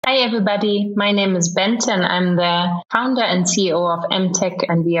Hi, everybody. My name is Bente, and I'm the founder and CEO of MTech,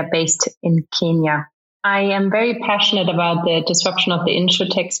 and we are based in Kenya. I am very passionate about the disruption of the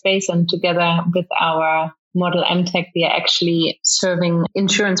insurtech space, and together with our model MTech, we are actually serving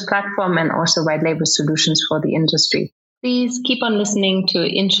insurance platform and also white label solutions for the industry. Please keep on listening to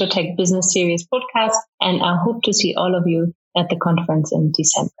Insurtech Business Series podcast, and I hope to see all of you at the conference in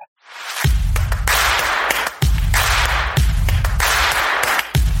December.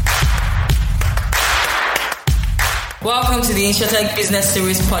 Welcome to the Insurtech Business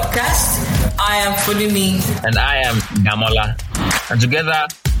Series podcast. I am Fulumi. And I am Damola. And together,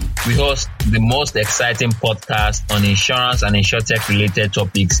 we host the most exciting podcast on insurance and insurtech related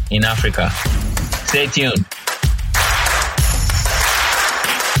topics in Africa. Stay tuned.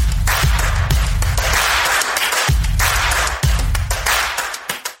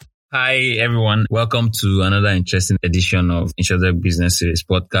 Hi, everyone. Welcome to another interesting edition of Insurtech Business Series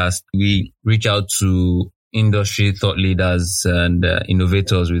podcast. We reach out to industry thought leaders and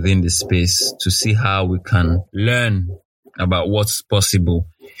innovators within the space to see how we can learn about what's possible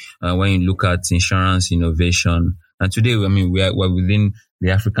when you look at insurance innovation. And today, we're within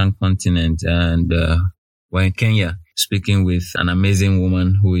the African continent, and we're in Kenya, speaking with an amazing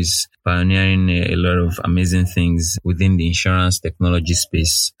woman who is pioneering a lot of amazing things within the insurance technology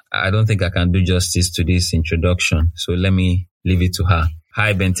space. I don't think I can do justice to this introduction, so let me leave it to her.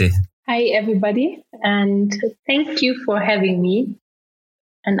 Hi, Bente. Hi, everybody, and thank you for having me.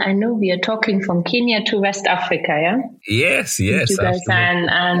 And I know we are talking from Kenya to West Africa, yeah? Yes. You guys,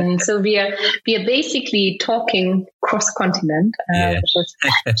 and so we are basically talking cross-continent, which is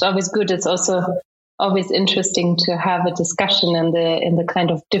it's always good. It's also always interesting to have a discussion in the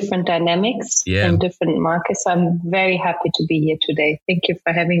kind of different dynamics in different markets. So I'm very happy to be here today. Thank you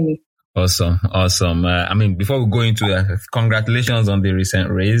for having me. Awesome. Before we go into congratulations on the recent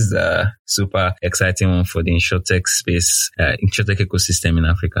raise, super exciting one for the insurtech space, insurtech ecosystem in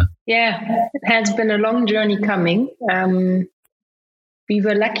Africa. Yeah, it has been a long journey coming. We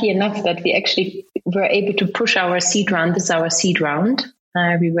were lucky enough that we actually were able to push our seed round. This is our seed round.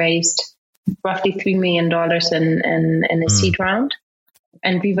 We raised roughly $3 million in a seed round.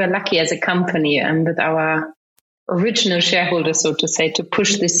 And we were lucky as a company and with our original shareholders, so to say, to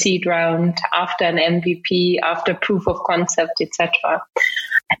push the seed round after an MVP, after proof of concept, etc.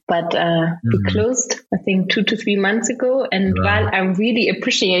 But we closed, I think, 2 to 3 months ago. And while I'm really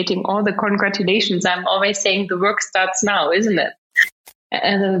appreciating all the congratulations, I'm always saying the work starts now, isn't it?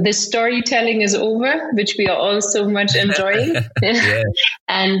 The storytelling is over, which we are all so much enjoying.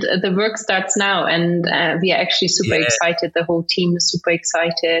 And the work starts now. And we are actually super excited. The whole team is super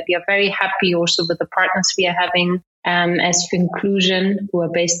excited. We are very happy also with the partners we are having as Finclusion, who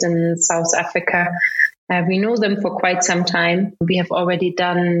are based in South Africa. We know them for quite some time. We have already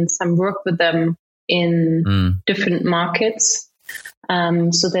done some work with them in different markets.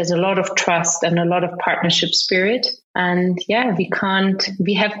 So there's a lot of trust and a lot of partnership spirit. And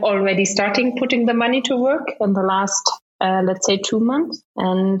we have already started putting the money to work in the last, let's say 2 months.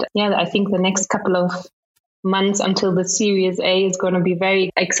 And I think the next couple of months until the Series A is going to be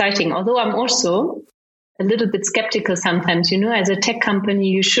very exciting. Although I'm also a little bit skeptical sometimes, as a tech company,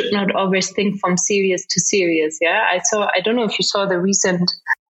 you should not always think from serious to serious. I don't know if you saw the recent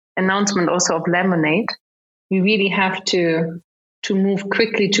announcement also of Lemonade. We really have to move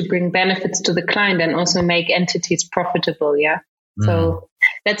quickly to bring benefits to the client and also make entities profitable. So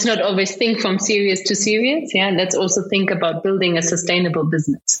let's not always think from serious to serious. Let's also think about building a sustainable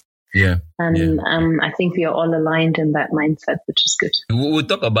business. I think we are all aligned in that mindset, which is good. We'll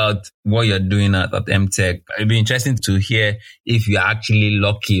talk about what you're doing at MTech. It'd be interesting to hear if you're actually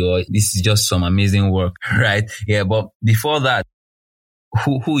lucky or this is just some amazing work, right? But before that,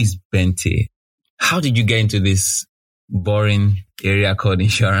 who is Bente? How did you get into this boring area called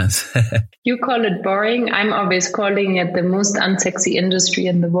insurance? You call it boring. I'm always calling it the most unsexy industry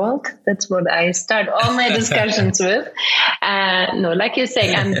in the world. That's what I start all my discussions with. Like you're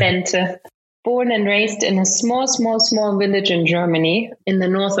saying, I'm Bente, born and raised in a small village in Germany, in the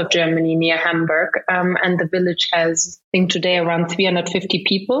north of Germany near Hamburg. And the village has, I think today, around 350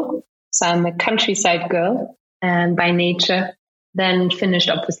 people. So I'm a countryside girl and by nature. Then finished,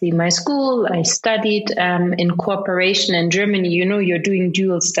 obviously, my school. I studied in cooperation in Germany. You're doing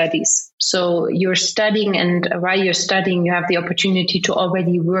dual studies. So you're studying, and while you're studying, you have the opportunity to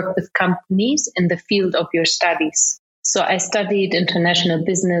already work with companies in the field of your studies. So I studied international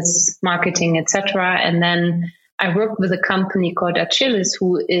business, marketing, etc. And then I worked with a company called Achilles,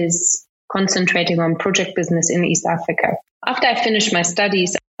 who is concentrating on project business in East Africa. After I finished my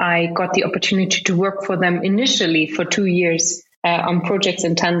studies, I got the opportunity to work for them initially for 2 years on projects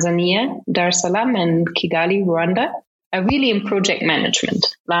in Tanzania, Dar es Salaam, and Kigali, Rwanda. Really in project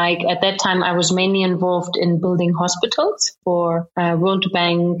management. Like at that time, I was mainly involved in building hospitals for World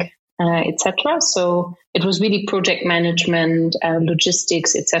Bank, etc. So it was really project management,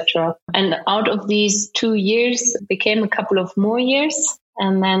 logistics, etc. And out of these 2 years, became a couple of more years.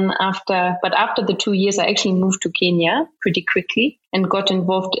 And then after the 2 years, I actually moved to Kenya pretty quickly and got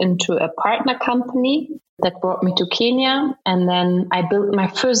involved into a partner company that brought me to Kenya. And then I built my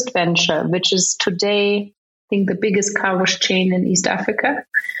first venture, which is today, I think, the biggest car wash chain in East Africa,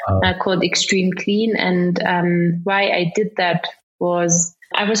 called Extreme Clean. And why I did that was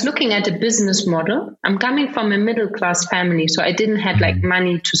I was looking at a business model. I'm coming from a middle class family, so I didn't have like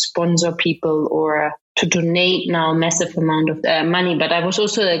money to sponsor people or to donate now a massive amount of money. But I was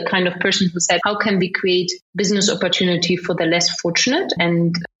also the kind of person who said, how can we create business opportunity for the less fortunate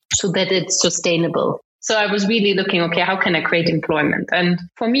and so that it's sustainable? So I was really looking, okay, how can I create employment? And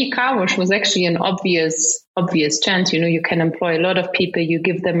for me, car wash was actually an obvious chance. You can employ a lot of people, you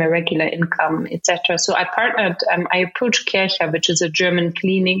give them a regular income, etc. So I partnered, I approached Kärcher, which is a German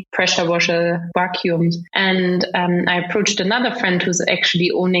cleaning pressure washer vacuums. And I approached another friend who's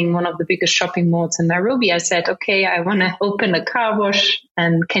actually owning one of the biggest shopping malls in Nairobi. I said, okay, I want to open a car wash.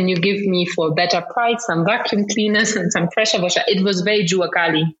 And can you give me for a better price some vacuum cleaners and some pressure washer? It was very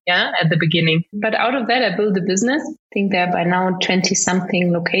Juakali, at the beginning. But out of that, I built a business. I think there are by now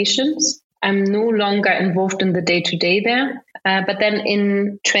 20-something locations. I'm no longer involved in the day-to-day there. But then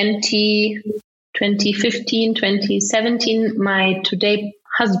in 2015, 2017, my today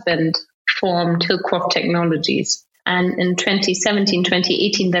husband formed Hillcroft Technologies. And in 2017,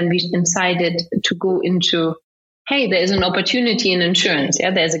 2018, then we decided to go into, hey, there is an opportunity in insurance.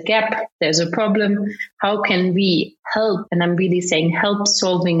 There's a gap. There's a problem. How can we help? And I'm really saying help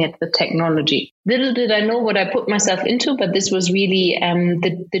solving it with technology. Little did I know what I put myself into, but this was really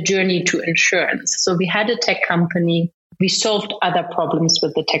the journey to insurance. So we had a tech company. We solved other problems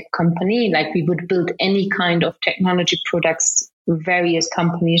with the tech company, like we would build any kind of technology products various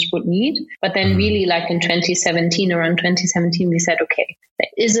companies would need. But then really like in around 2017, we said, okay,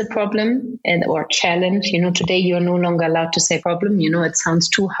 there is a problem or challenge. Today you're no longer allowed to say problem. It sounds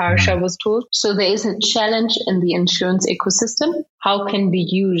too harsh, I was told. So there is a challenge in the insurance ecosystem. How can we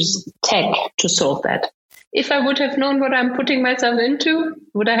use tech to solve that? If I would have known what I'm putting myself into,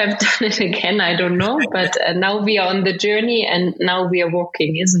 would I have done it again? I don't know. But now we are on the journey and now we are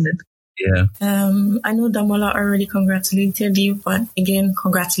walking, isn't it? Yeah. I know Damola already congratulated you, but again,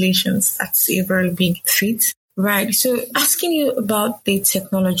 congratulations. That's a very big feat. Right. So asking you about the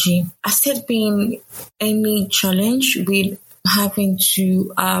technology, has there been any challenge with having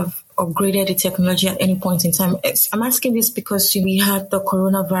to have upgraded the technology at any point in time? I'm asking this because we had the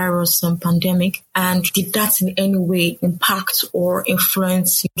coronavirus pandemic, and did that in any way impact or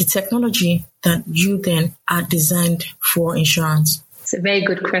influence the technology that you then are designed for insurance? It's a very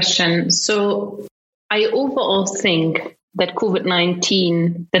good question. So I overall think that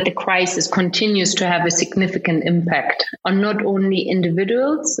COVID-19, that the crisis continues to have a significant impact on not only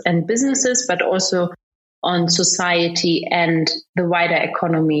individuals and businesses, but also on society and the wider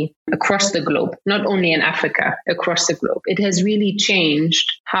economy across the globe, not only in Africa, across the globe. It has really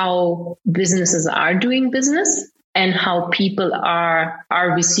changed how businesses are doing business and how people are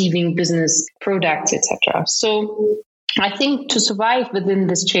receiving business products, etc. So I think to survive within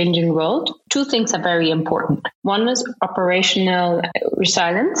this changing world, two things are very important. One is operational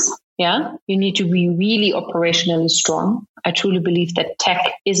resilience. You need to be really operationally strong. I truly believe that tech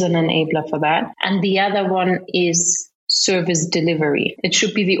is an enabler for that. And the other one is service delivery. It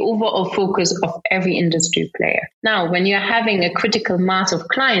should be the overall focus of every industry player. Now, when you're having a critical mass of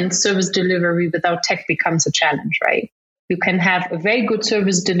clients, service delivery without tech becomes a challenge, right? You can have a very good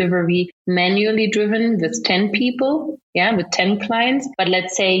service delivery manually driven with 10 people, with 10 clients. But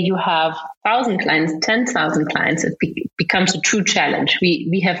let's say you have 1,000 clients, 10,000 clients, it becomes a true challenge.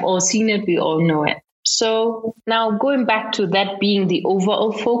 We have all seen it. We all know it. So now going back to that being the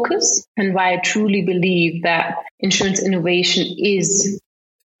overall focus and why I truly believe that insurance innovation is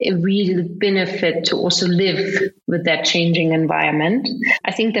a real benefit to also live with that changing environment.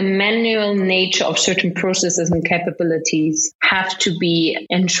 I think the manual nature of certain processes and capabilities have to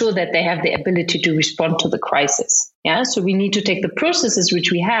ensure that they have the ability to respond to the crisis. So we need to take the processes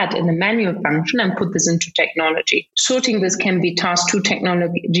which we had in the manual function and put this into technology. Sorting this can be tasked to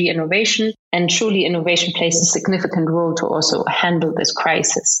technology innovation, and surely innovation plays a significant role to also handle this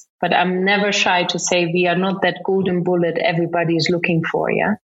crisis. But I'm never shy to say we are not that golden bullet everybody is looking for, we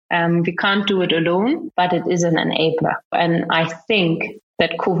can't do it alone, but it is an enabler. And I think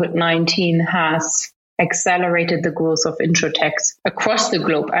that COVID-19 has accelerated the growth of insurtechs across the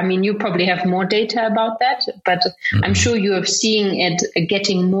globe. I mean, you probably have more data about that, but I'm sure you have seen it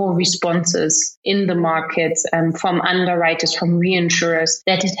getting more responses in the markets from underwriters, from reinsurers,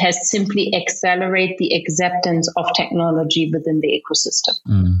 that it has simply accelerated the acceptance of technology within the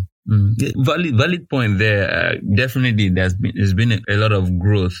ecosystem. Valid point there. Definitely, there's been a lot of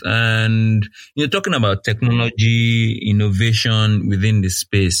growth, and you're talking about technology innovation within the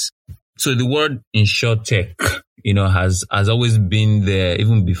space. So the word insurtech, has always been there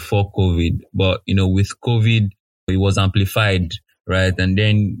even before COVID, but with COVID, it was amplified, right? And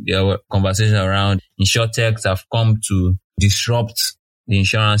then there were conversations around insurtechs have come to disrupt the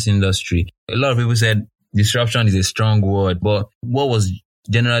insurance industry. A lot of people said disruption is a strong word, but what was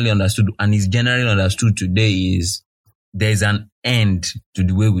generally understood and is generally understood today is there's an end to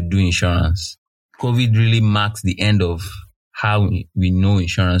the way we do insurance. COVID really marks the end of how we know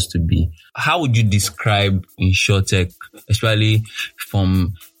insurance to be. How would you describe insurtech, especially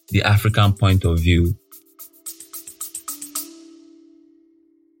from the African point of view?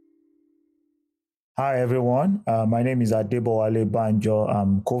 Hi, everyone. My name is Adebowale Banjo.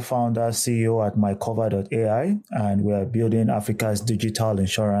 I'm co-founder, CEO at mycover.ai, and we're building Africa's digital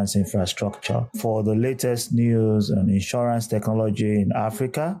insurance infrastructure. For the latest news on insurance technology in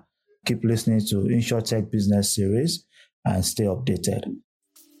Africa, keep listening to InsurTech Business Series and stay updated.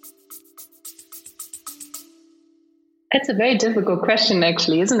 It's a very difficult question,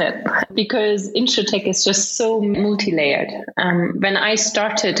 actually, isn't it? Because insurtech is just so multi-layered. When I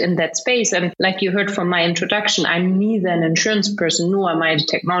started in that space, and like you heard from my introduction, I'm neither an insurance person nor am I a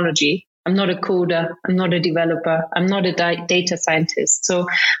technology. I'm not a coder. I'm not a developer. I'm not a data scientist. So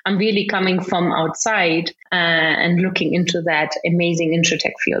I'm really coming from outside and looking into that amazing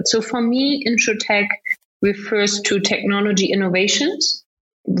insurtech field. So for me, insurtech refers to technology innovations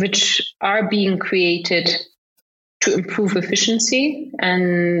which are being created to improve efficiency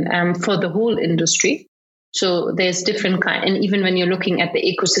and for the whole industry. So there's different kind, and even when you're looking at the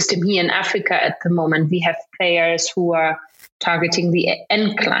ecosystem here in Africa at the moment, we have players who are targeting the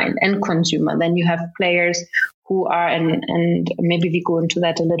end client, end consumer. Then you have players who are, and maybe we go into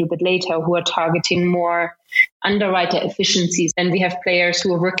that a little bit later, who are targeting more underwriter efficiencies. Then we have players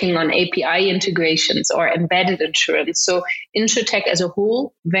who are working on API integrations or embedded insurance. So insurtech as a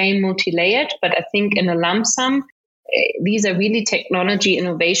whole, very multi-layered, but I think in a lump sum, these are really technology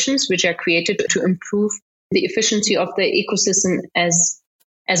innovations which are created to improve the efficiency of the ecosystem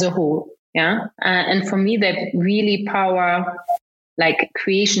as a whole. Yeah. And for me, that really power like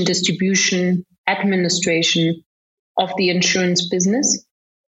creation, distribution, administration of the insurance business.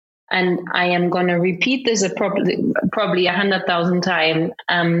 And I am going to repeat this probably 100,000 times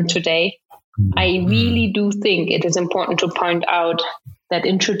today. I really do think it is important to point out that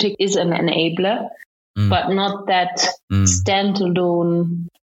insurtech is an enabler, but not that standalone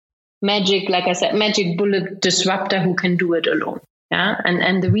magic, like I said, magic bullet disruptor who can do it alone. Yeah.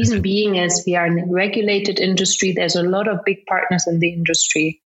 And the reason being is we are in a regulated industry. There's a lot of big partners in the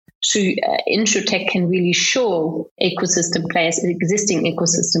industry. So insurtech can really show ecosystem players, existing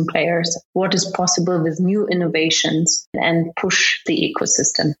ecosystem players, what is possible with new innovations and push the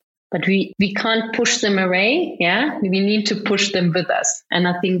ecosystem. But we can't push them away. Yeah, we need to push them with us. And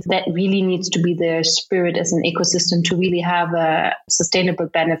I think that really needs to be the spirit as an ecosystem to really have a sustainable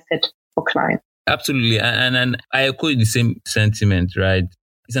benefit for clients. Absolutely. And I echo the same sentiment, right?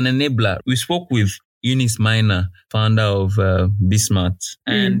 It's an enabler. We spoke with Eunice Minor, founder of Bismart,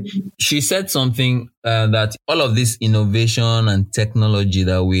 and she said something that all of this innovation and technology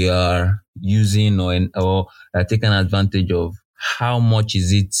that we are using or taking advantage of, how much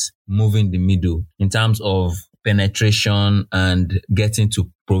is it moving the middle in terms of penetration and getting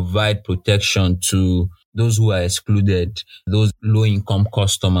to provide protection to those who are excluded, those low-income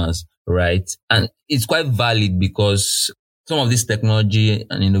customers, right? And it's quite valid because some of this technology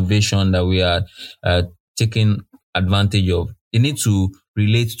and innovation that we are taking advantage of, they need to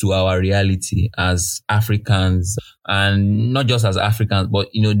relate to our reality as Africans, and not just as Africans, but,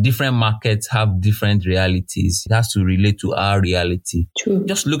 different markets have different realities. It has to relate to our reality. True.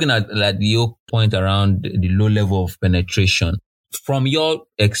 Just looking at your point around the low level of penetration. From your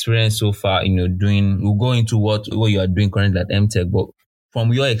experience so far, we'll go into what you are doing currently at MTech, but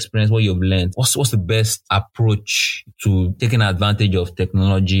from your experience, what you've learned, what's the best approach to taking advantage of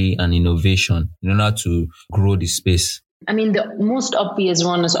technology and innovation in order to grow the space? I mean, the most obvious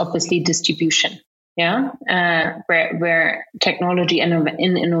one is obviously distribution. Yeah, where technology and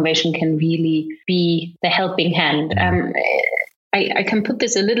innovation can really be the helping hand. I can put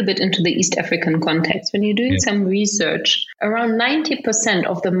this a little bit into the East African context. When you're doing some research, around 90%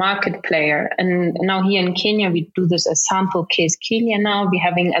 of the market player, and now here in Kenya, we do this as sample case. Kenya now, we're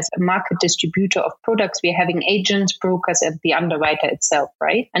having as a market distributor of products, we're having agents, brokers, and the underwriter itself,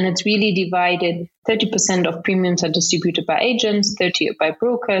 right? And it's really divided. 30% of premiums are distributed by agents, 30% by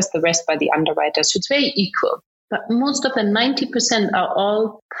brokers, the rest by the underwriters. So it's very equal. But most of the 90% are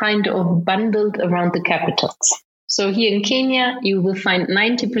all kind of bundled around the capitals. So here in Kenya, you will find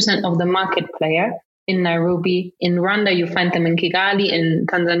 90% of the market player in Nairobi. In Rwanda, you find them in Kigali, in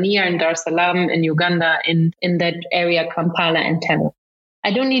Tanzania, in Dar es Salaam, in Uganda, in that area, Kampala and Tana.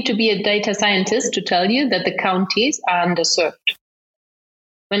 I don't need to be a data scientist to tell you that the counties are underserved.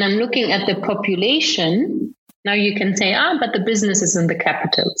 When I'm looking at the population, now you can say, but the business is in the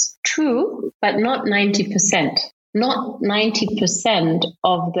capitals. True, but not 90%. Not 90%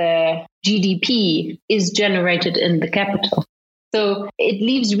 of the GDP is generated in the capital. So it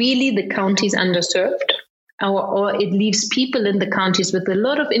leaves really the counties underserved, or it leaves people in the counties with a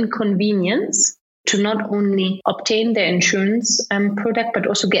lot of inconvenience to not only obtain their insurance product, but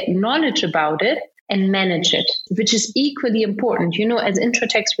also get knowledge about it and manage it, which is equally important. You know, as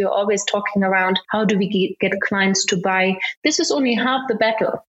Intratex, we're always talking around how do we get clients to buy. This is only half the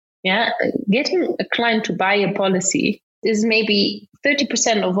battle. Yeah, getting a client to buy a policy is maybe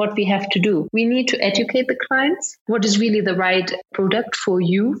 30% of what we have to do. We need to educate the clients what is really the right product for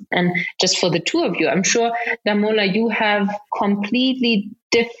you and just for the two of you. I'm sure, Damola, you have completely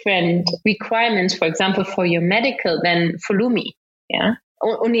different requirements, for example, for your medical than for Lumi. Yeah.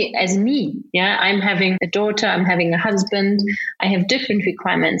 Only as me, I'm having a daughter, I'm having a husband, I have different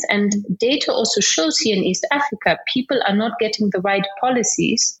requirements. And data also shows here in East Africa, people are not getting the right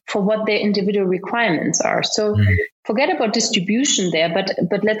policies for what their individual requirements are. So forget about distribution there,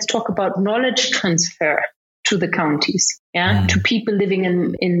 but let's talk about knowledge transfer to the counties, to people living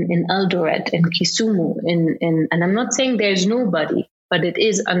in Eldoret, in Kisumu, and I'm not saying there's nobody, but it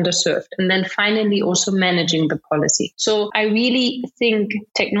is underserved. And then finally, also managing the policy. So I really think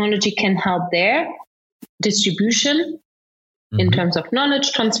technology can help there. Distribution in terms of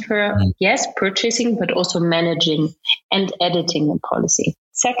knowledge transfer, yes, purchasing, but also managing and editing the policy.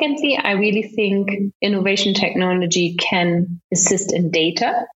 Secondly, I really think innovation technology can assist in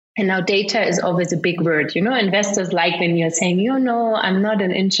data. And now data is always a big word. You know, investors like when you're saying, I'm not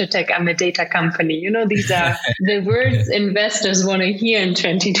an insurtech, I'm a data company. You know, these are the words investors want to hear in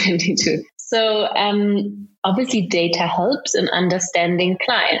 2022. So obviously data helps in understanding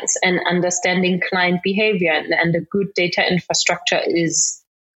clients and understanding client behavior. And a good data infrastructure is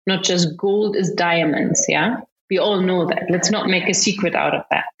not just gold, is diamonds. Yeah, we all know that. Let's not make a secret out of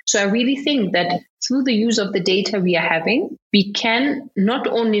that. So I really think that through the use of the data we are having, we can not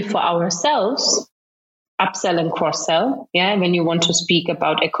only for ourselves upsell and cross-sell, when you want to speak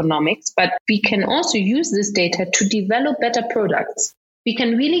about economics, but we can also use this data to develop better products. We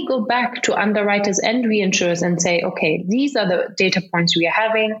can really go back to underwriters and reinsurers and say, okay, these are the data points we are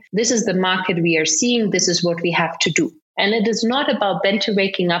having. This is the market we are seeing. This is what we have to do. And it is not about Bento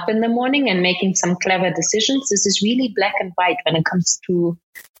waking up in the morning and making some clever decisions. This is really black and white when it comes to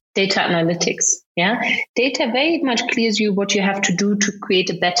data analytics. Data very much clears you what you have to do to create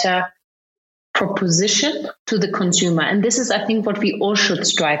a better proposition to the consumer. And this is, I think, what we all should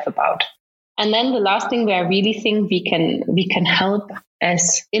strive about. And then the last thing where I really think we can help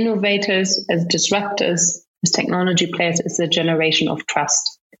as innovators, as disruptors, as technology players is the generation of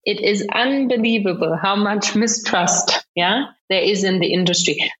trust. It is unbelievable how much mistrust there is in the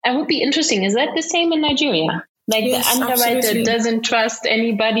industry. And would be interesting, is that the same in Nigeria? Like yes, the underwriter absolutely doesn't trust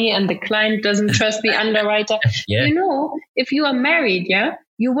anybody and the client doesn't trust the underwriter. You know, if you are married,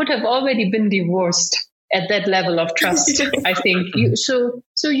 you would have already been divorced at that level of trust, I think. So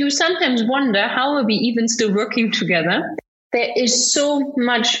you sometimes wonder, how are we even still working together? There is so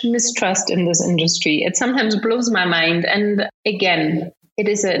much mistrust in this industry. It sometimes blows my mind. And again, it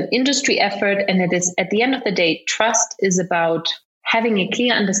is an industry effort. And it is, at the end of the day, trust is about having a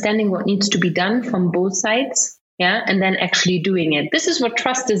clear understanding what needs to be done from both sides. And then actually doing it. This is what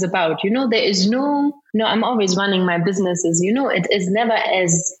trust is about. There is I'm always running my businesses. It is never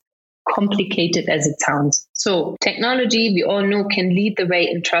as complicated as it sounds. So technology, we all know, can lead the way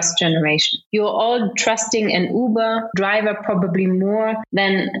in trust generation. You're all trusting an Uber driver probably more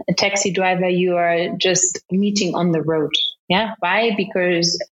than a taxi driver you are just meeting on the road. Why?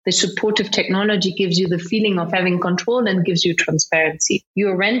 Because the supportive technology gives you the feeling of having control and gives you transparency.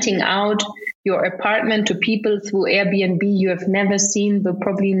 You're renting out your apartment to people through Airbnb you have never seen, will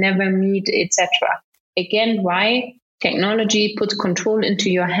probably never meet, etc. Again, why? Technology puts control into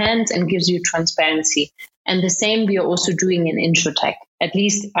your hands and gives you transparency. And the same we are also doing in InsurTech, at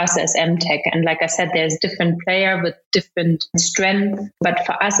least us as MTech. And like I said, there's different player with different strength. But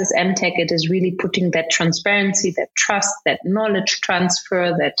for us as MTech, it is really putting that transparency, that trust, that knowledge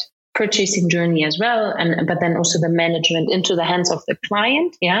transfer, that purchasing journey as well, but then also the management into the hands of the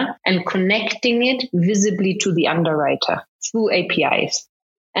client, and connecting it visibly to the underwriter through APIs.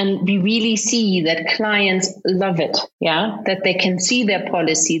 And we really see that clients love it, that they can see their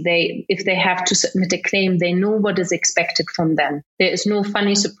policy. If they have to submit a claim, they know what is expected from them. There is no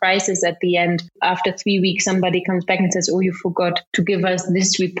funny surprises at the end. After 3 weeks, somebody comes back and says, oh, you forgot to give us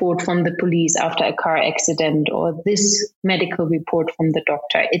this report from the police after a car accident or this medical report from the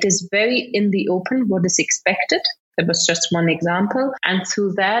doctor. It is very in the open what is expected. That was just one example. And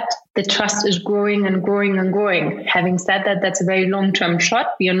through that, the trust is growing and growing and growing. Having said that, that's a very long-term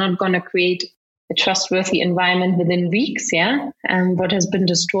shot. We are not going to create a trustworthy environment within weeks, And what has been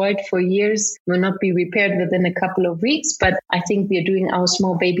destroyed for years will not be repaired within a couple of weeks. But I think we are doing our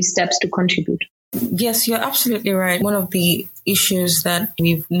small baby steps to contribute. Yes, you're absolutely right. One of the issues that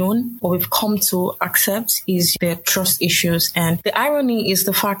we've known or we've come to accept is the trust issues. And the irony is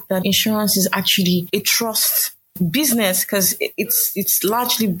the fact that insurance is actually a trust business because it's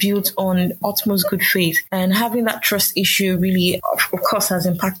largely built on utmost good faith, and having that trust issue really of course has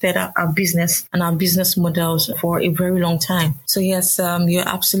impacted our business and our business models for a very long time. So yes, you're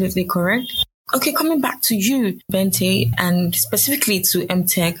absolutely correct. Okay, coming back to you, Bente, and specifically to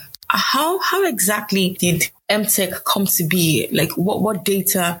MTech, how exactly did MTech come to be? Like what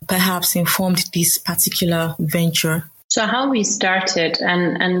data perhaps informed this particular venture? So how we started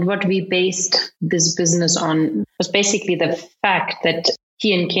and what we based this business on was basically the fact that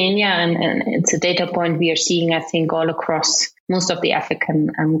here in Kenya, and it's a data point we are seeing, I think, all across most of the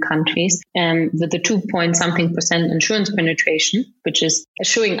African countries, with the 2-point-something% insurance penetration, which is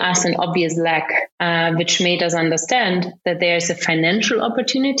showing us an obvious lack, which made us understand that there's a financial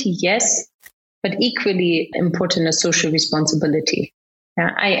opportunity, yes, but equally important a social responsibility.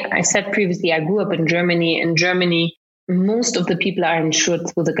 I said previously, I grew up in Germany. In Germany, most of the people are insured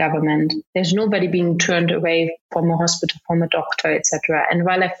through the government. There's nobody being turned away from a hospital, from a doctor, etc. And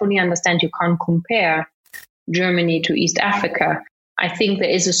while I fully understand you can't compare Germany to East Africa, I think there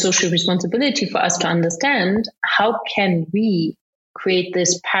is a social responsibility for us to understand how can we create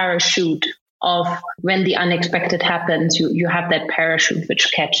this parachute of when the unexpected happens, you have that parachute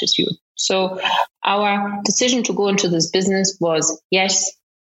which catches you. So our decision to go into this business was, yes,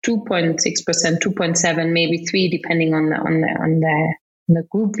 2.6%, 2.7, maybe 3, depending on the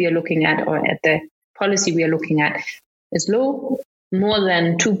group we are looking at or at the policy we are looking at, is low. More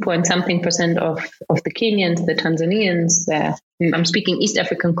than 2-point-something% of the Kenyans, the Tanzanians, I'm speaking East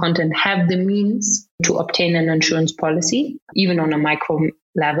African continent, have the means to obtain an insurance policy, even on a micro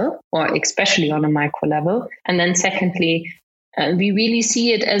level, or especially on a micro level. And then secondly, we really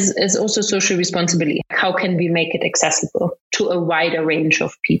see it as also social responsibility. How can we make it accessible to a wider range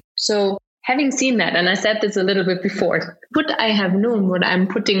of people? So having seen that, and I said this a little bit before, would I have known what I'm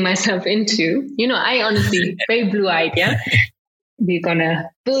putting myself into? I honestly, very blue-eyed, We're going to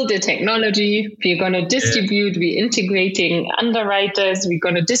build a technology. We're going to distribute. We're integrating underwriters. We're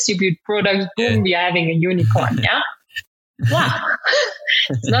going to distribute products. Boom, we are having a unicorn, Wow.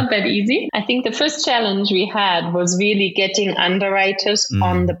 It's not that easy. I think the first challenge we had was really getting underwriters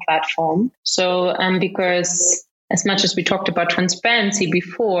on the platform. So, because as much as we talked about transparency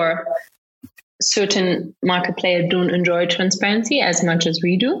before, certain market players don't enjoy transparency as much as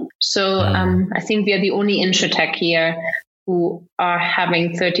we do. So, I think we are the only InsurTech here who are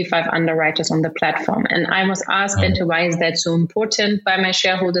having 35 underwriters on the platform. And I was asked, Bente, why is that so important by my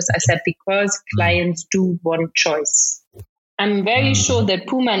shareholders? I said, because clients do want choice. I'm very sure that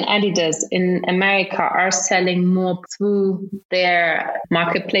Puma and Adidas in America are selling more through their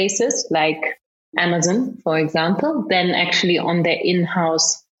marketplaces, like Amazon, for example, than actually on their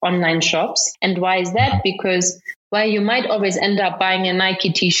in-house online shops. And why is that? Because while you might always end up buying a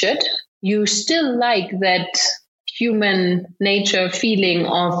Nike t-shirt, you still like that human nature feeling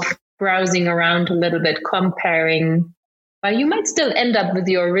of browsing around a little bit, comparing. But you might still end up with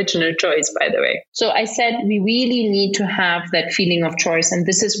your original choice, by the way. So I said we really need to have that feeling of choice. And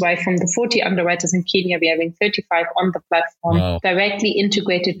this is why from the 40 underwriters in Kenya, we're having 35 on the platform, directly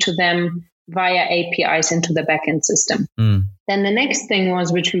integrated to them via APIs into the backend system. Then the next thing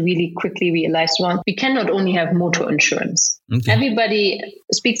was, which we really quickly realized, we cannot only have motor insurance. Everybody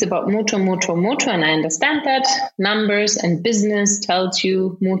speaks about motor, and I understand that. Numbers and business tells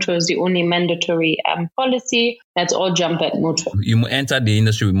you motor is the only mandatory policy. Let's all jump at motor. You entered the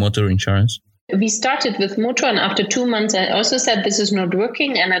industry with motor insurance? we started with motor, and after 2 months, I also said this is not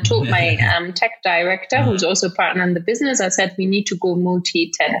working. And I told my tech director, who's also a partner in the business, I said we need to go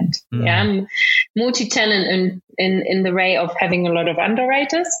multi-tenant. Multi-tenant in the way of having a lot of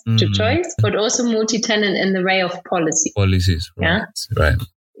underwriters to choice, but also multi-tenant in the way of policies. Right. Right.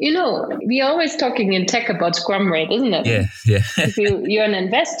 We're always talking in tech about Scrum rate, isn't it? Yeah. If you're an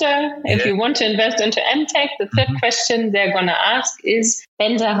investor, if you want to invest into MTech, the third question they're going to ask is,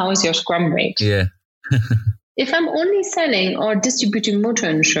 Benta, how is your Scrum rate? Yeah. If I'm only selling or distributing motor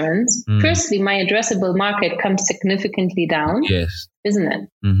insurance, firstly, my addressable market comes significantly down. Yes. Isn't it?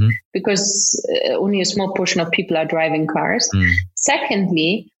 Because only a small portion of people are driving cars.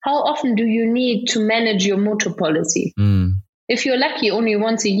 Secondly, how often do you need to manage your motor policy? If you're lucky, only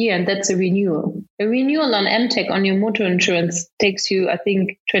once a year, and that's a renewal. A renewal on MTech on your motor insurance takes you, I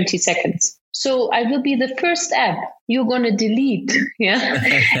think, 20 seconds. So I will be the first app you're going to delete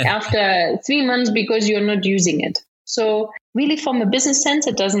after 3 months because you're not using it. So really from a business sense,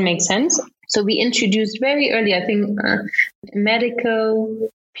 it doesn't make sense. So we introduced very early, I think, medical,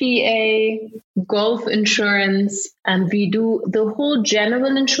 PA, golf insurance, and we do the whole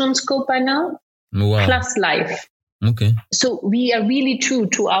general insurance scope by now, plus life. Okay. So we are really true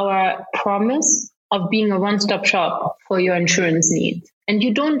to our promise of being a one-stop shop for your insurance needs. And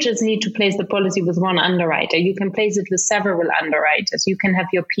you don't just need to place the policy with one underwriter. You can place it with several underwriters. You can have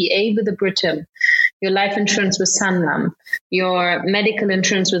your PA with a Britam, your life insurance with Sanlam, your medical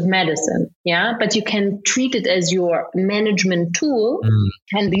insurance with Medicine. Yeah. But you can treat it as your management tool.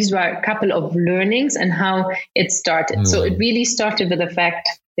 And these were a couple of learnings and how it started. So it really started with the fact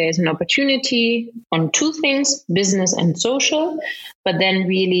there's an opportunity on two things, business and social. But then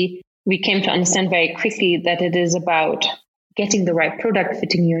really we came to understand very quickly that it is about getting the right product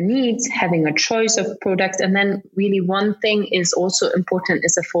fitting your needs, having a choice of products. And then really one thing is also important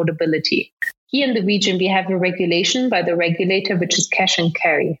is affordability. Here in the region, we have a regulation by the regulator, which is cash and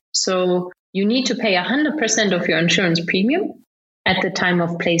carry. So you need to pay 100% of your insurance premium at the time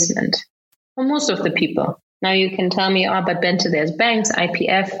of placement for most of the people. Now you can tell me, but Benta, there's banks,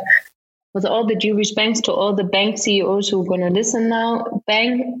 IPF. With all the due respects to all the bank CEOs who are going to listen now,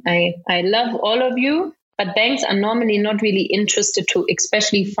 bank, I love all of you, but banks are normally not really interested to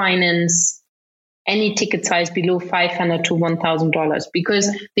especially finance any ticket size below $500 to $1,000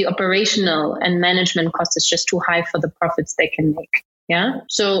 because the operational and management cost is just too high for the profits they can make. Yeah.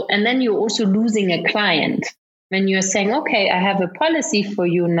 So, and then you're also losing a client when you're saying, okay, I have a policy for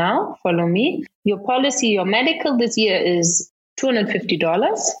you now, follow me. Your policy, your medical this year is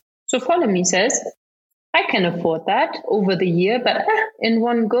 $250. So follow me says, I can afford that over the year, but in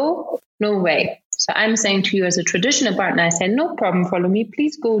one go, no way. So I'm saying to you as a traditional partner, I say, no problem, follow me.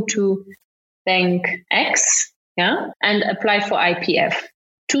 Please go to Bank X, and apply for IPF.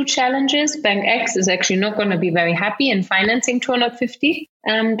 Two challenges. Bank X is actually not going to be very happy in financing $250.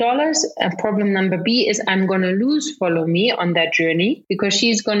 Problem number B is I'm going to lose follow me on that journey because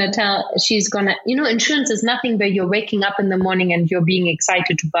she's going to, insurance is nothing where you're waking up in the morning and you're being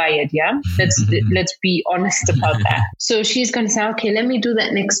excited to buy it. Yeah. Let's be honest about that. So she's going to say, okay, let me do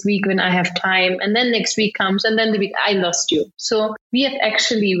that next week when I have time. And then next week comes and then the week I lost you. So we have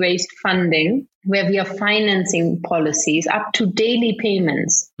actually raised funding where we are financing policies up to daily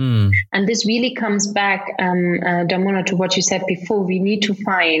payments. And this really comes back, Damona, to what you said before. We need to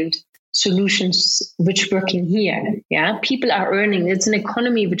find solutions which work in here. Yeah, people are earning. It's an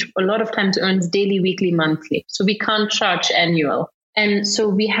economy which a lot of times earns daily, weekly, monthly. So we can't charge annual. And so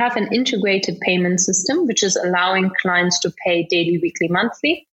we have an integrated payment system, which is allowing clients to pay daily, weekly,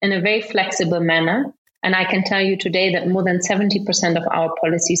 monthly in a very flexible manner. And I can tell you today that more than 70% of our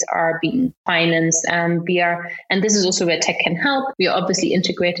policies are being financed. And this is also where tech can help. We are obviously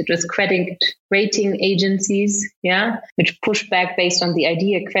integrated with credit rating agencies, which push back based on the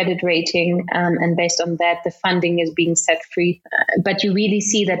idea credit rating. And based on that, the funding is being set free. But you really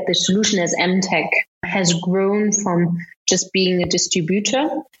see that the solution as MTech has grown from just being a distributor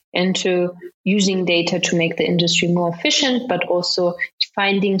into using data to make the industry more efficient, but also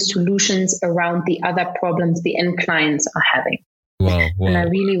finding solutions around the other problems the end clients are having. Wow. And I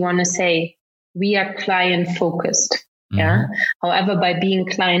really want to say we are client focused. Yeah. However, by being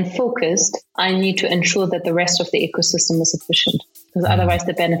client focused, I need to ensure that the rest of the ecosystem is efficient because otherwise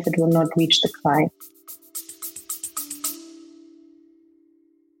the benefit will not reach the client.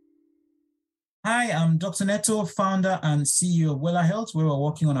 Hi, I'm Dr. Neto, founder and CEO of Wella Health, where we're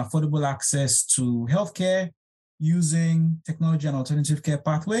working on affordable access to healthcare using technology and alternative care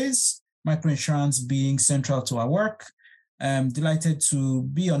pathways, microinsurance being central to our work. I'm delighted to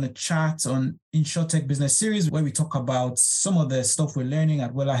be on a chat on InsurTech Business Series, where we talk about some of the stuff we're learning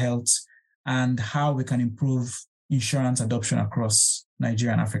at Wella Health and how we can improve insurance adoption across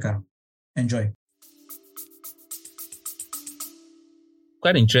Nigeria and Africa. Enjoy.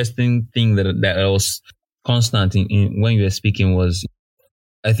 Quite interesting thing that was constant in when you were speaking was,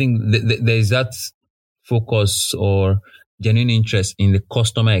 I think there is that focus or genuine interest in the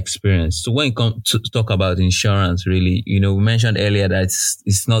customer experience. So when it comes to talk about insurance, really, we mentioned earlier that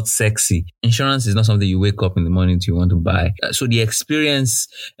it's not sexy. Insurance is not something you wake up in the morning to want to buy. So the experience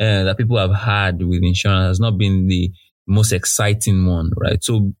that people have had with insurance has not been the most exciting one, right?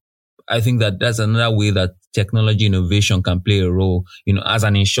 So I think that that's another way that technology innovation can play a role, as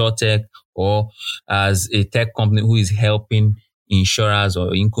an insurtech or as a tech company who is helping insurers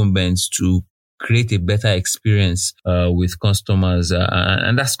or incumbents to create a better experience with customers,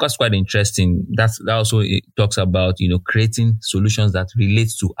 and that's quite interesting. That also it talks about creating solutions that relate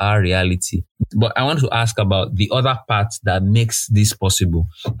to our reality. But I want to ask about the other part that makes this possible.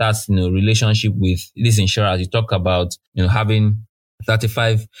 That's relationship with these insurers. You talk about having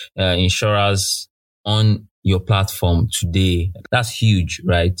 35 insurers on your platform today. That's huge,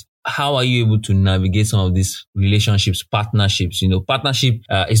 right? How are you able to navigate some of these relationships, partnerships? Partnership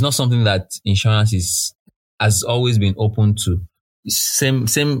is not something that insurance has always been open to.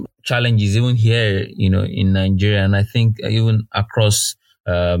 Same challenges even here, in Nigeria, and I think even across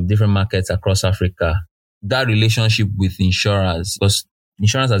different markets across Africa. That relationship with insurers, because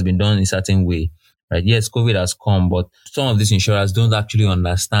insurance has been done in a certain way, right? Yes, COVID has come, but some of these insurers don't actually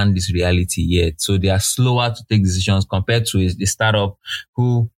understand this reality yet, so they are slower to take decisions compared to the startup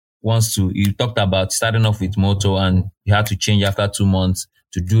who wants to. You talked about starting off with Moto and you had to change after 2 months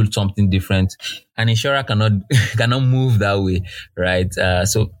to do something different. An insurer cannot move that way, right?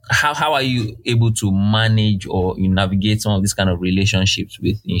 So how are you able to manage or navigate some of these kind of relationships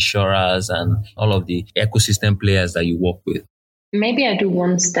with insurers and all of the ecosystem players that you work with? Maybe I do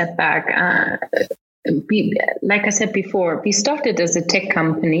one step back. Like I said before, we started as a tech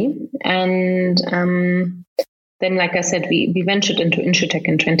company, and then, like I said, we ventured into InsurTech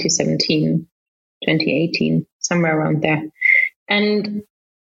in 2017, 2018, somewhere around there. And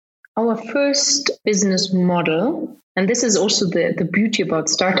our first business model, and this is also the beauty about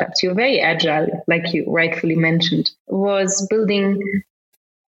startups, you're very agile, like you rightfully mentioned, was building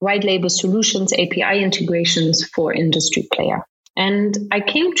white label solutions, API integrations for industry player. And I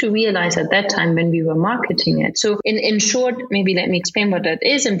came to realize at that time when we were marketing it. So in short, maybe let me explain what that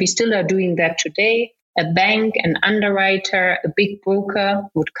is. And we still are doing that today. A bank, an underwriter, a big broker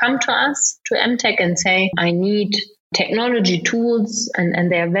would come to us, to Emtech, and say, I need technology tools,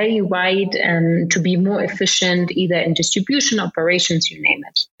 and they're very wide to be more efficient, either in distribution, operations, you name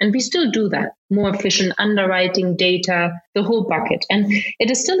it. And we still do that, more efficient underwriting, data, the whole bucket. And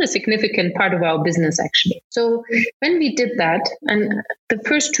it is still a significant part of our business, actually. So when we did that, and the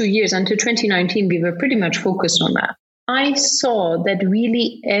first 2 years until 2019, we were pretty much focused on that. I saw that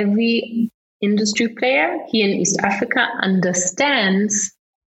really every industry player here in East Africa understands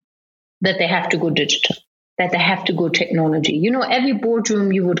that they have to go digital, that they have to go technology. Every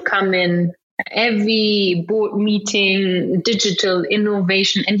boardroom you would come in, every board meeting, digital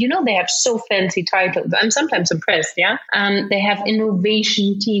innovation, and they have so fancy titles. I'm sometimes impressed, yeah? They have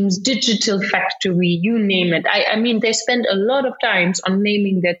innovation teams, digital factory, you name it. I mean, they spend a lot of time on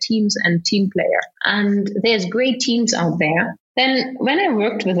naming their teams and team player. And there's great teams out there. Then when I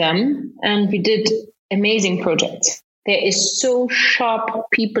worked with them and we did amazing projects, there is so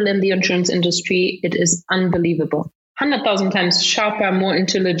sharp people in the insurance industry. It is unbelievable. 100,000 times sharper, more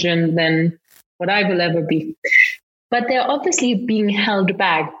intelligent than what I will ever be. But they're obviously being held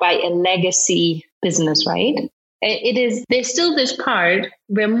back by a legacy business, right? There's still this part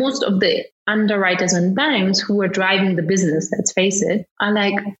where most of the underwriters and banks who are driving the business, let's face it, are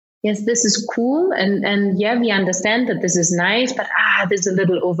like, yes, this is cool. And yeah, we understand that this is nice, but this is a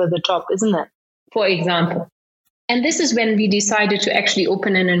little over the top, isn't it? For example. And this is when we decided to actually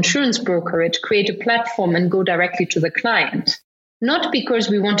open an insurance brokerage, create a platform and go directly to the client. Not because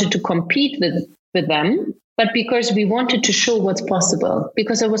we wanted to compete with them, but because we wanted to show what's possible.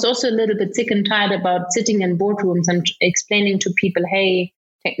 Because I was also a little bit sick and tired about sitting in boardrooms and explaining to people, hey,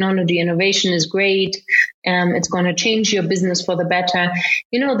 technology innovation is great. It's going to change your business for the better.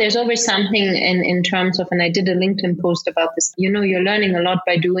 There's always something in terms of, and I did a LinkedIn post about this, you're learning a lot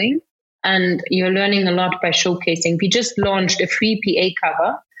by doing. And you're learning a lot by showcasing. We just launched a free PA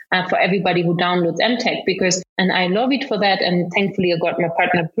cover for everybody who downloads Emtech and I love it for that. And thankfully I got my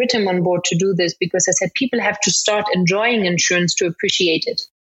partner Britam on board to do this because I said people have to start enjoying insurance to appreciate it.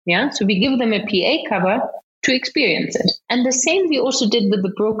 Yeah. So we give them a PA cover to experience it. And the same we also did with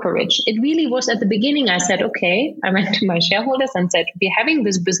the brokerage. It really was at the beginning, I said, okay, I went to my shareholders and said, we're having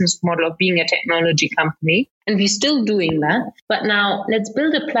this business model of being a technology company, and we're still doing that. But now let's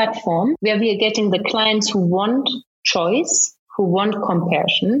build a platform where we are getting the clients who want choice, who want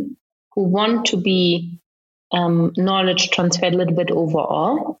comparison, who want to be knowledge transferred a little bit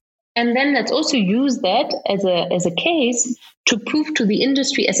overall. And then let's also use that as a case to prove to the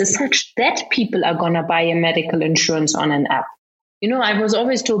industry as a such that people are going to buy a medical insurance on an app. I was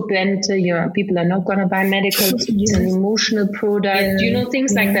always told, Bent, people are not going to buy medical. It's an emotional product.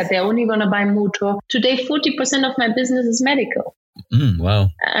 Things like that. They're only going to buy motor. Today, 40% of my business is medical. Wow.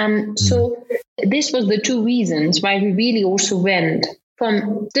 So this was the two reasons why we really also went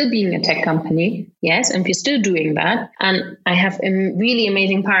from still being a tech company, yes, and we're still doing that. And I have really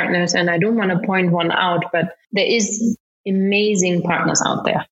amazing partners, and I don't want to point one out, but there is amazing partners out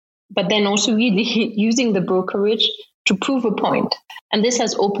there. But then also really using the brokerage to prove a point. And this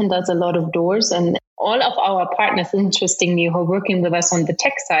has opened us a lot of doors. And all of our partners, interestingly, who are working with us on the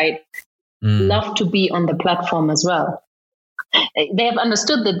tech side, love to be on the platform as well. They have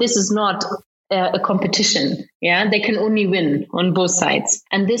understood that this is not a competition. Yeah, they can only win on both sides.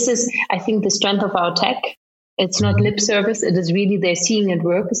 And this is, I think, the strength of our tech. It's not lip service. It is really, they're seeing it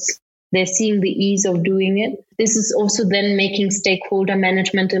works. They're seeing the ease of doing it. This is also then making stakeholder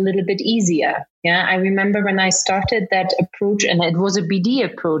management a little bit easier. Yeah, I remember when I started that approach, and it was a BD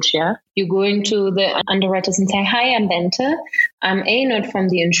approach. Yeah, you go into the underwriters and say, "Hi, I'm Bente. I'm not from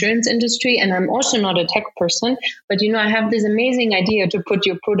the insurance industry, and I'm also not a tech person. But I have this amazing idea to put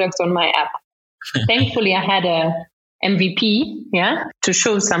your products on my app." Thankfully, I had a MVP, to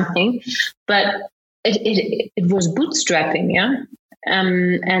show something, but it was bootstrapping,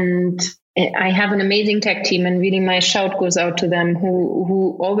 and I have an amazing tech team, and really my shout goes out to them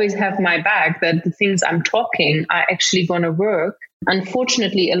who always have my back that the things I'm talking are actually going to work.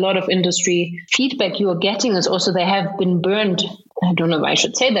 Unfortunately, a lot of industry feedback you are getting is also they have been burned. I don't know if I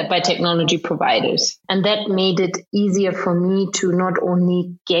should say that, by technology providers. And that made it easier for me to not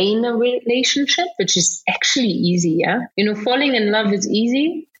only gain a relationship, which is actually easy. Falling in love is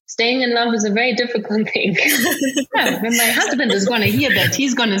easy. Staying in love is a very difficult thing. When my husband is going to hear that,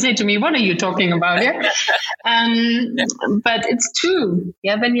 he's going to say to me, "What are you talking about?" But it's true.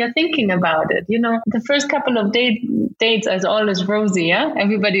 When you're thinking about it, the first couple of dates is always rosy.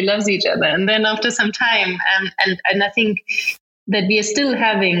 Everybody loves each other. And then after some time, and I think that we are still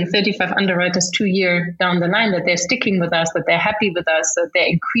having 35 underwriters 2 years down the line, that they're sticking with us, that they're happy with us, that they're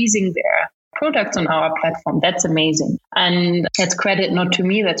increasing their products on our platform. That's amazing. And that's credit not to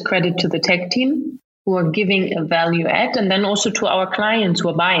me, that's credit to the tech team who are giving a value add, and then also to our clients who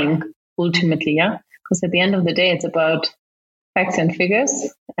are buying ultimately, because at the end of the day, it's about facts and figures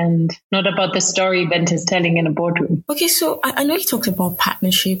and not about the story Bent is telling in a boardroom. Okay, so I know you talked about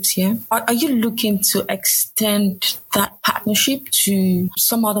partnerships here. Are you looking to extend that partnership to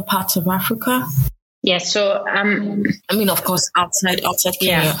some other parts of Africa? Yes. So, of course, outside Kenya.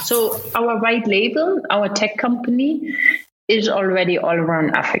 Yeah. So our white label, our tech company, is already all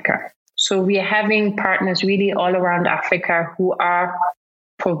around Africa. So we are having partners really all around Africa who are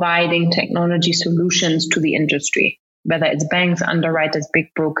providing technology solutions to the industry, whether it's banks, underwriters,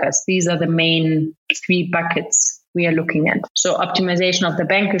 big brokers. These are the main 3 buckets we are looking at. So optimization of the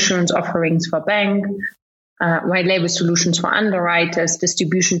bank assurance offerings for bank, white label solutions for underwriters,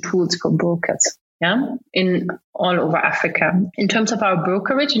 distribution tools for brokers. In all over Africa. In terms of our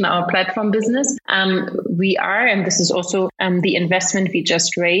brokerage and our platform business, we are, and this is also the investment we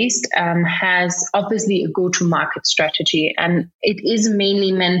just raised, has obviously a go-to-market strategy, and it is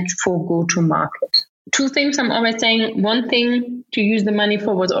mainly meant for go-to-market. 2 things I'm always saying. One thing to use the money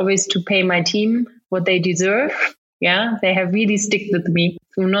for was always to pay my team what they deserve. They have really stuck with me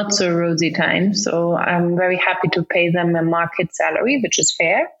through not so rosy times. So I'm very happy to pay them a market salary, which is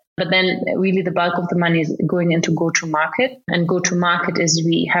fair. But then really the bulk of the money is going into go-to-market. And go-to-market is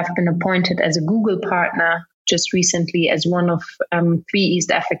we have been appointed as a Google partner just recently as one of 3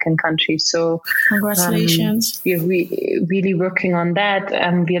 East African countries. So congratulations. We're really working on that.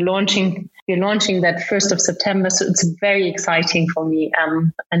 We're launching that 1st of September. So it's very exciting for me.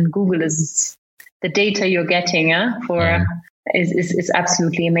 And Google is the data you're getting is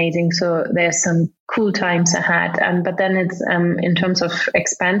absolutely amazing. So there's some cool times ahead. But then it's in terms of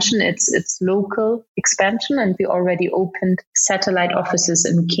expansion, it's local expansion, and we already opened satellite offices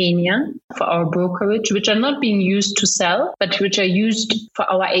in Kenya for our brokerage, which are not being used to sell, but which are used for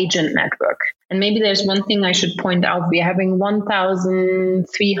our agent network. And maybe there's one thing I should point out. We're having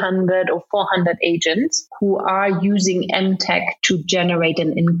 1,300 or 400 agents who are using MTech to generate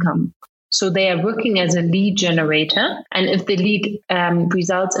an income. So they are working as a lead generator. And if the lead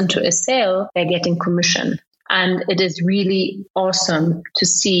results into a sale, they're getting commission. And it is really awesome to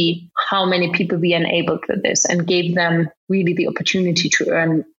see how many people we enabled with this and gave them really the opportunity to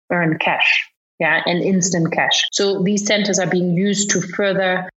earn cash, and instant cash. So these centers are being used to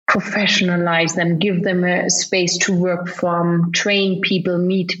further professionalize them, give them a space to work from, train people,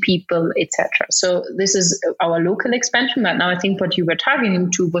 meet people, etc. So this is our local expansion. But now I think what you were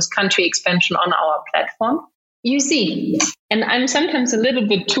targeting to was country expansion on our platform. You see, and I'm sometimes a little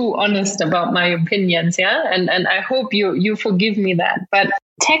bit too honest about my opinions, and I hope you forgive me that. But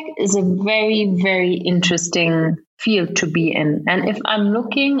tech is a very, very interesting field to be in. And if I'm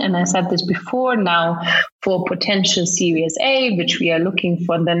looking, and I said this before now, for potential Series A, which we are looking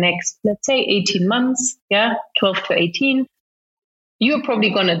for the next, let's say 18 months, 12 to 18, you're probably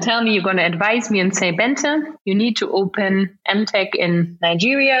going to tell me, you're going to advise me and say, Bente, you need to open MTech in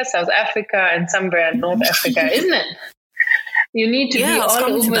Nigeria, South Africa, and somewhere in North Africa, isn't it? You need to be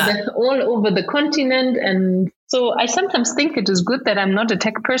all over the continent. And so I sometimes think it is good that I'm not a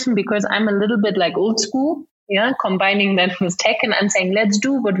tech person, because I'm a little bit like old school, combining that with tech. And I'm saying, let's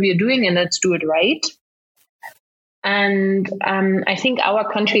do what we are doing and let's do it right. And I think our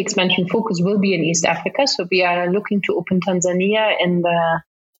country expansion focus will be in East Africa. So we are looking to open Tanzania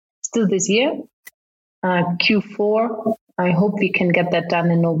still this year, Q4. I hope we can get that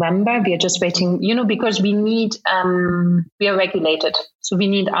done in November. We are just waiting, because we need, we are regulated. So we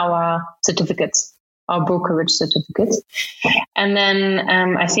need our certificates, our brokerage certificates. And then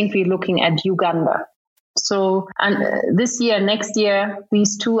I think we're looking at Uganda. So this year, next year,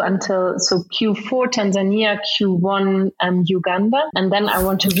 these two so Q4 Tanzania, Q1 Uganda. And then I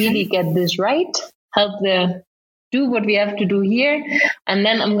want to really get this right, do what we have to do here. And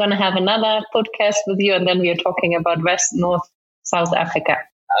then I'm going to have another podcast with you. And then we are talking about West, North, South Africa.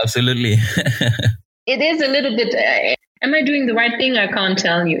 Absolutely. It is a little bit, am I doing the right thing? I can't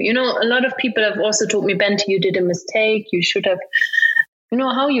tell you. A lot of people have also told me, Bente, you did a mistake. You should have,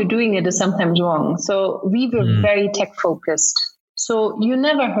 how you're doing it is sometimes wrong. So we were very tech focused. So you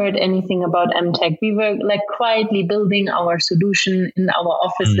never heard anything about MTech. We were like quietly building our solution in our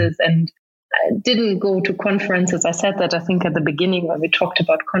offices and didn't go to conferences. I said that, I think, at the beginning when we talked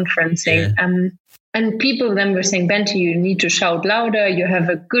about conferencing. Yeah. And people then were saying, Bente, you need to shout louder. You have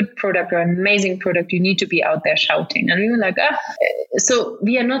a good product or an amazing product. You need to be out there shouting. And we were like, so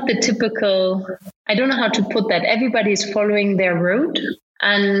we are not the typical, I don't know how to put that. Everybody is following their road.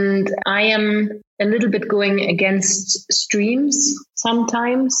 And I am a little bit going against streams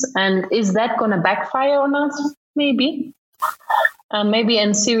sometimes. And is that going to backfire on us? Maybe. Maybe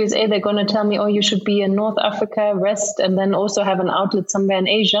in Series A, they're going to tell me, you should be in North Africa, rest, and then also have an outlet somewhere in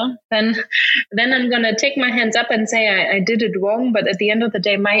Asia. Then I'm going to take my hands up and say I did it wrong. But at the end of the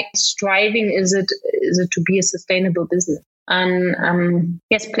day, my striving is it to be a sustainable business. And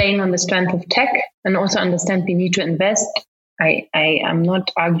yes, playing on the strength of tech, and also understand we need to invest. I am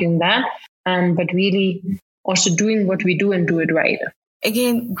not arguing that, but really also doing what we do and do it right.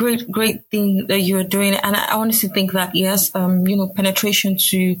 Again, great thing that you're doing. And I honestly think that, yes, penetration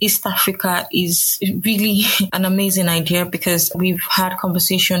to East Africa is really an amazing idea, because we've had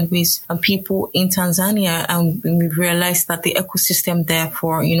conversation with people in Tanzania, and we've realized that the ecosystem there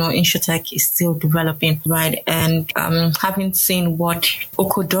for, InsurTech is still developing, right? And having seen what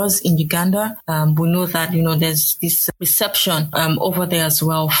Oko does in Uganda, we know that, there's this reception over there as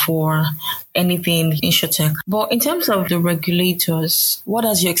well for anything InsurTech. But in terms of the regulators, what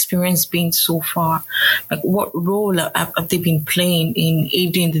has your experience been so far? Like, what role have they been playing in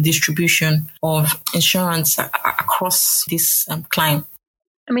aiding the distribution of insurance across this climate?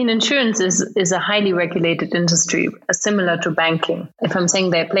 I mean, insurance is a highly regulated industry, similar to banking. If I'm saying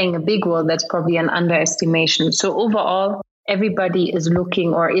they're playing a big role, that's probably an underestimation. So overall, everybody is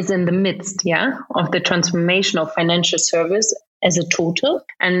looking or is in the midst, of the transformation of financial service as a total.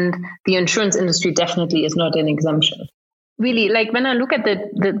 And the insurance industry definitely is not an exemption. Really, like when I look at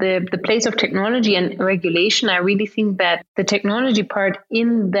the place of technology and regulation, I really think that the technology part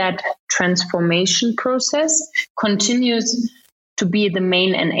in that transformation process continues to be the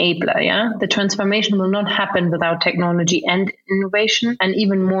main enabler. The transformation will not happen without technology and innovation, and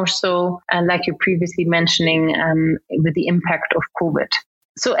even more so, like you're previously mentioning, with the impact of COVID.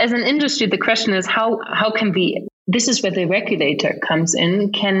 So as an industry, the question is how can we, this is where the regulator comes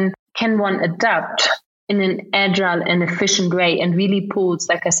in, can one adapt in an agile and efficient way and really pulls,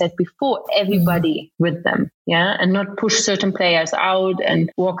 like I said before, everybody with them. Yeah. And not push certain players out and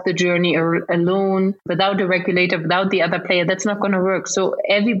walk the journey alone without a regulator, without the other player. That's not going to work. So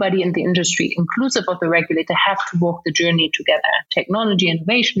everybody in the industry, inclusive of the regulator, have to walk the journey together. Technology,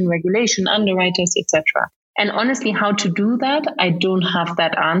 innovation, regulation, underwriters, etc. And honestly, how to do that, I don't have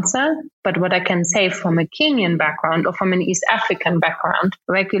that answer. But what I can say from a Kenyan background or from an East African background,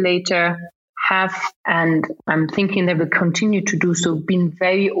 regulator have, and I'm thinking they will continue to do so, been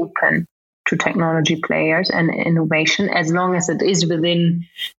very open to technology players and innovation, as long as it is within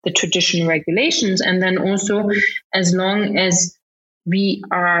the traditional regulations. And then also as long as we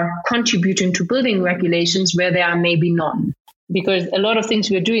are contributing to building regulations where there are maybe none. Because a lot of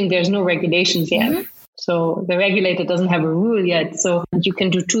things we're doing, there's no regulations yet. Mm-hmm. So the regulator doesn't have a rule yet. So you can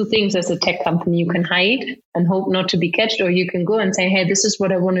do two things as a tech company. You can hide and hope not to be catched, or you can go and say, hey, this is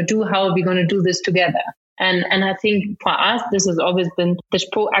what I want to do. How are we going to do this together? And I think for us, this has always been this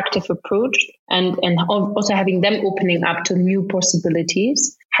proactive approach, and also having them opening up to new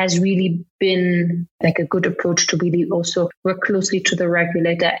possibilities has really been like a good approach to really also work closely to the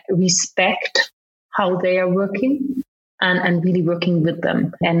regulator, respect how they are working. And really working with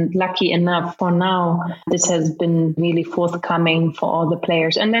them. And lucky enough, for now, this has been really forthcoming for all the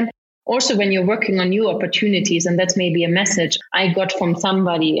players. And then also when you're working on new opportunities, and that's maybe a message I got from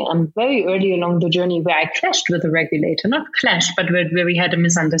somebody very early along the journey where I clashed with a regulator, not clashed, but where we had a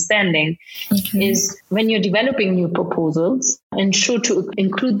misunderstanding, is when you're developing new proposals, ensure to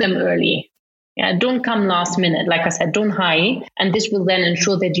include them early. Yeah, don't come last minute. Like I said, don't hide. And this will then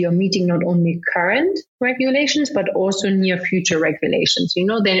ensure that you're meeting not only current regulations, but also near future regulations.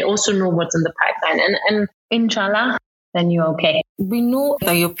 They also know what's in the pipeline. And inshallah, then you're okay. We know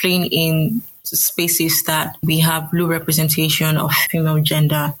that you're playing in spaces that we have low representation of female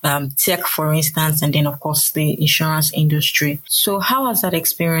gender, tech, for instance, and then, of course, the insurance industry. So how has that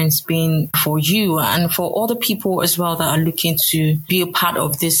experience been for you and for other people as well that are looking to be a part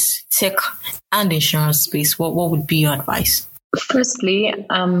of this tech and insurance space? What would be your advice? Firstly,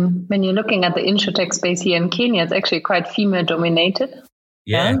 when you're looking at the insurtech space here in Kenya, it's actually quite female dominated.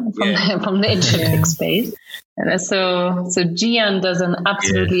 From the insurtech space. And so Gian does an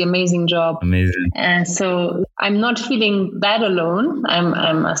absolutely amazing job. Amazing. And so I'm not feeling that alone,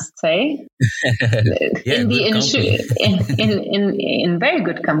 I must say. In very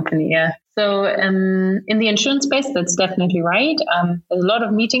good company, yeah. So in the insurance space, that's definitely right. There's a lot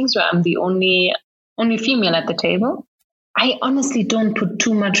of meetings where I'm the only female at the table. I honestly don't put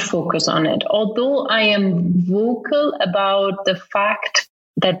too much focus on it, although I am vocal about the fact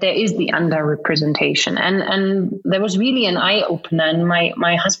that there is the underrepresentation. And there was really an eye-opener. And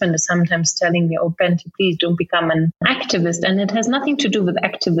my husband is sometimes telling me, oh, Bente, please don't become an activist. And it has nothing to do with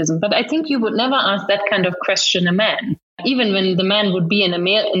activism. But I think you would never ask that kind of question a man, even when the man would be in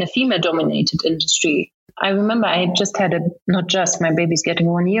a female-dominated industry. I remember I just had my baby's getting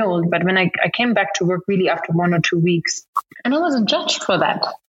 1 year old, but when I came back to work really after 1 or 2 weeks, and I wasn't judged for that,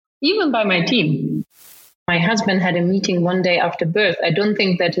 even by my team. My husband had a meeting one day after birth. I don't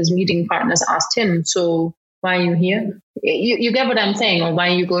think that his meeting partners asked him, so why are you here? You get what I'm saying, or why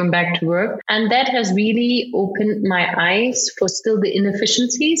are you going back to work? And that has really opened my eyes for still the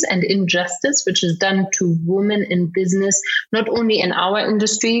inefficiencies and injustice which is done to women in business, not only in our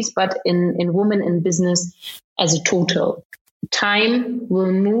industries, but in women in business as a total. Time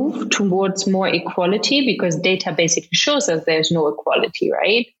will move towards more equality because data basically shows us there's no equality,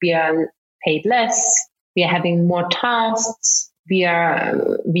 right? We are paid less. We are having more tasks. We are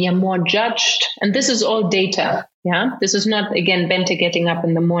more judged. And this is all data. Yeah. This is not, again, Bente getting up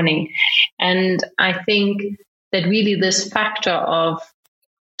in the morning. And I think that really this factor of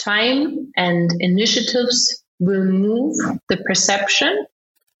time and initiatives will move the perception,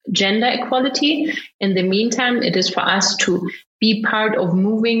 gender equality. In the meantime, it is for us to be part of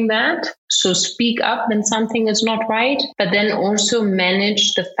moving that. So speak up when something is not right, but then also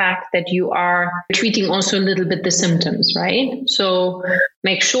manage the fact that you are treating also a little bit the symptoms, right? So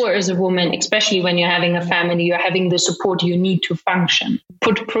make sure as a woman, especially when you're having a family, you're having the support you need to function.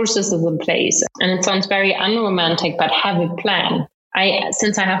 Put processes in place. And it sounds very unromantic, but have a plan.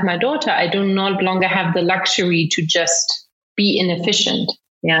 Since I have my daughter, I do not longer have the luxury to just be inefficient.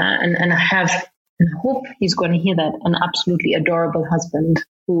 Yeah. And I have, and I hope he's going to hear that, an absolutely adorable husband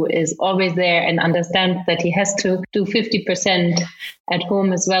who is always there and understands that he has to do 50% at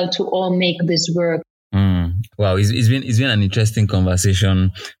home as well to all make this work. Wow, it's been an interesting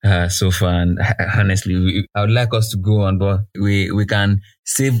conversation so far, and honestly, I would like us to go on, but we can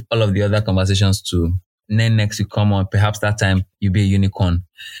save all of the other conversations to then next you come on, perhaps that time you be a unicorn,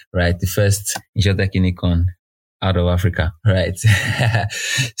 right? The first InsurTech unicorn out of Africa, right?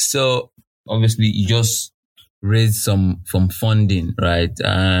 So obviously you just raised some funding, right?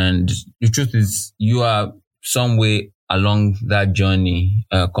 And the truth is you are some way along that journey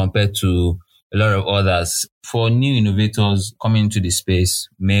compared to a lot of others. For new innovators coming into the space,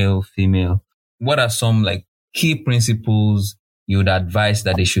 male, female, what are some like key principles you would advise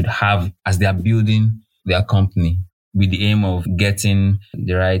that they should have as they are building their company with the aim of getting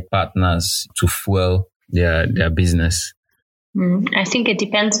the right partners to fuel their business? I think it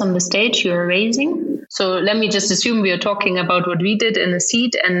depends on the stage you're raising. So let me just assume we are talking about what we did in the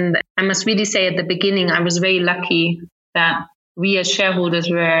seed. And I must really say at the beginning, I was very lucky that we as shareholders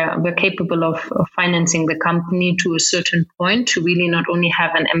were capable of financing the company to a certain point to really not only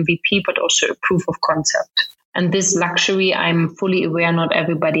have an MVP, but also a proof of concept. And this luxury, I'm fully aware not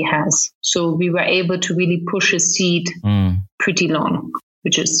everybody has. So we were able to really push a seed pretty long,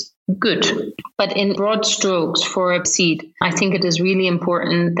 which is good. But in broad strokes for a seed, I think it is really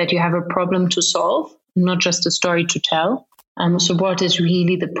important that you have a problem to solve, not just a story to tell. So what is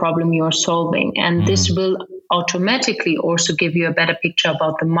really the problem you're solving? And this will automatically also give you a better picture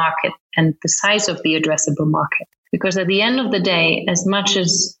about the market and the size of the addressable market. Because at the end of the day, as much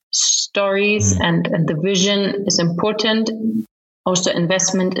as stories and the vision is important, also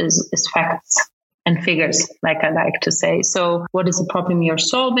investment is facts and figures, like I like to say. So what is the problem you're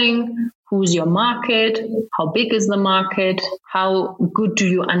solving? Who's your market? How big is the market? How good do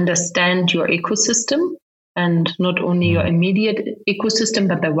you understand your ecosystem? And not only your immediate ecosystem,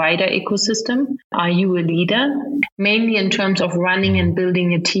 but the wider ecosystem. Are you a leader? Mainly in terms of running and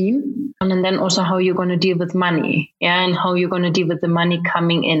building a team. And then also how you're going to deal with money. And how you're going to deal with the money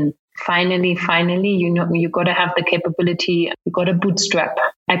coming in. Finally, you got to have the capability. You got to bootstrap.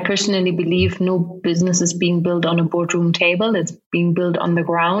 I personally believe no business is being built on a boardroom table. It's being built on the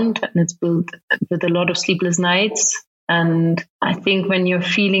ground, and it's built with a lot of sleepless nights. And I think when you're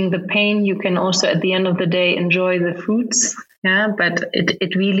feeling the pain, you can also at the end of the day enjoy the fruits. Yeah, but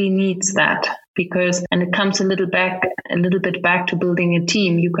it really needs that, because, and it comes a little bit back to building a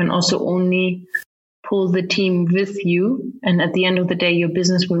team. You can also only pull the team with you. And at the end of the day, your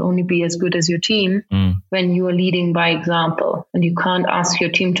business will only be as good as your team when you are leading by example. And you can't ask your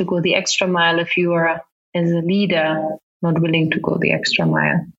team to go the extra mile if you are, as a leader, not willing to go the extra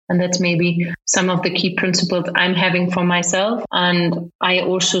mile. And that's maybe some of the key principles I'm having for myself. And I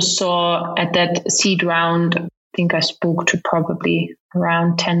also saw at that seed round, I think I spoke to probably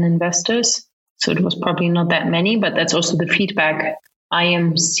around 10 investors. So it was probably not that many, but that's also the feedback I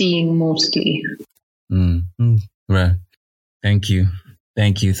am seeing mostly. Right. Thank you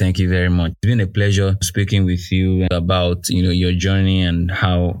very much. It's been a pleasure speaking with you about, your journey and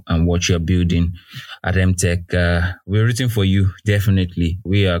how and what you're building at MTech. We're rooting for you, definitely.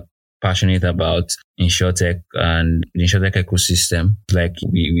 We are passionate about InsurTech and the InsurTech ecosystem. Like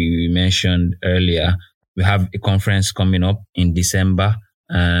we mentioned earlier, we have a conference coming up in December,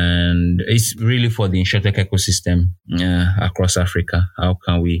 and it's really for the InsurTech ecosystem across Africa. How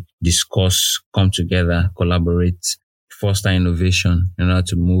can we discuss, come together, collaborate, foster innovation in order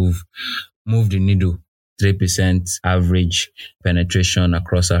to move the needle? 3% average penetration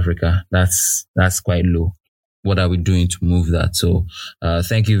across Africa. That's quite low. What are we doing to move that? So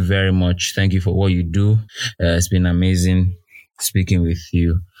thank you very much. Thank you for what you do. It's been amazing speaking with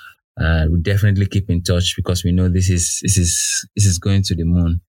you. We'll definitely keep in touch, because we know this is going to the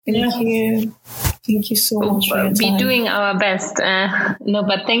moon. Thank you. Thank you so much for your time. We're doing our best.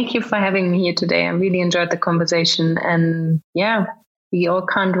 But thank you for having me here today. I really enjoyed the conversation. And yeah, we all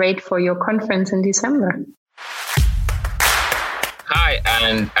can't wait for your conference in December. Hi,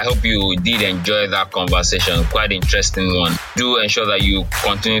 and I hope you did enjoy that conversation. Quite interesting one. Do ensure that you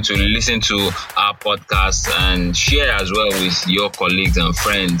continue to listen to our podcast and share as well with your colleagues and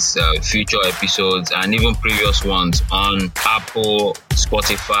friends future episodes and even previous ones on Apple,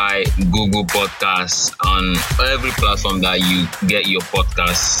 Spotify, Google Podcasts, on every platform that you get your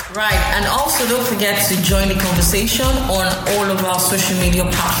podcasts. Right, and also don't forget to join the conversation on all of our social media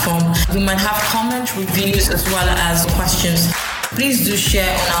platforms. We might have comments, reviews, as well as questions. Please do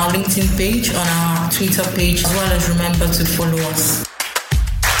share on our LinkedIn page, on our Twitter page, as well as remember to follow us.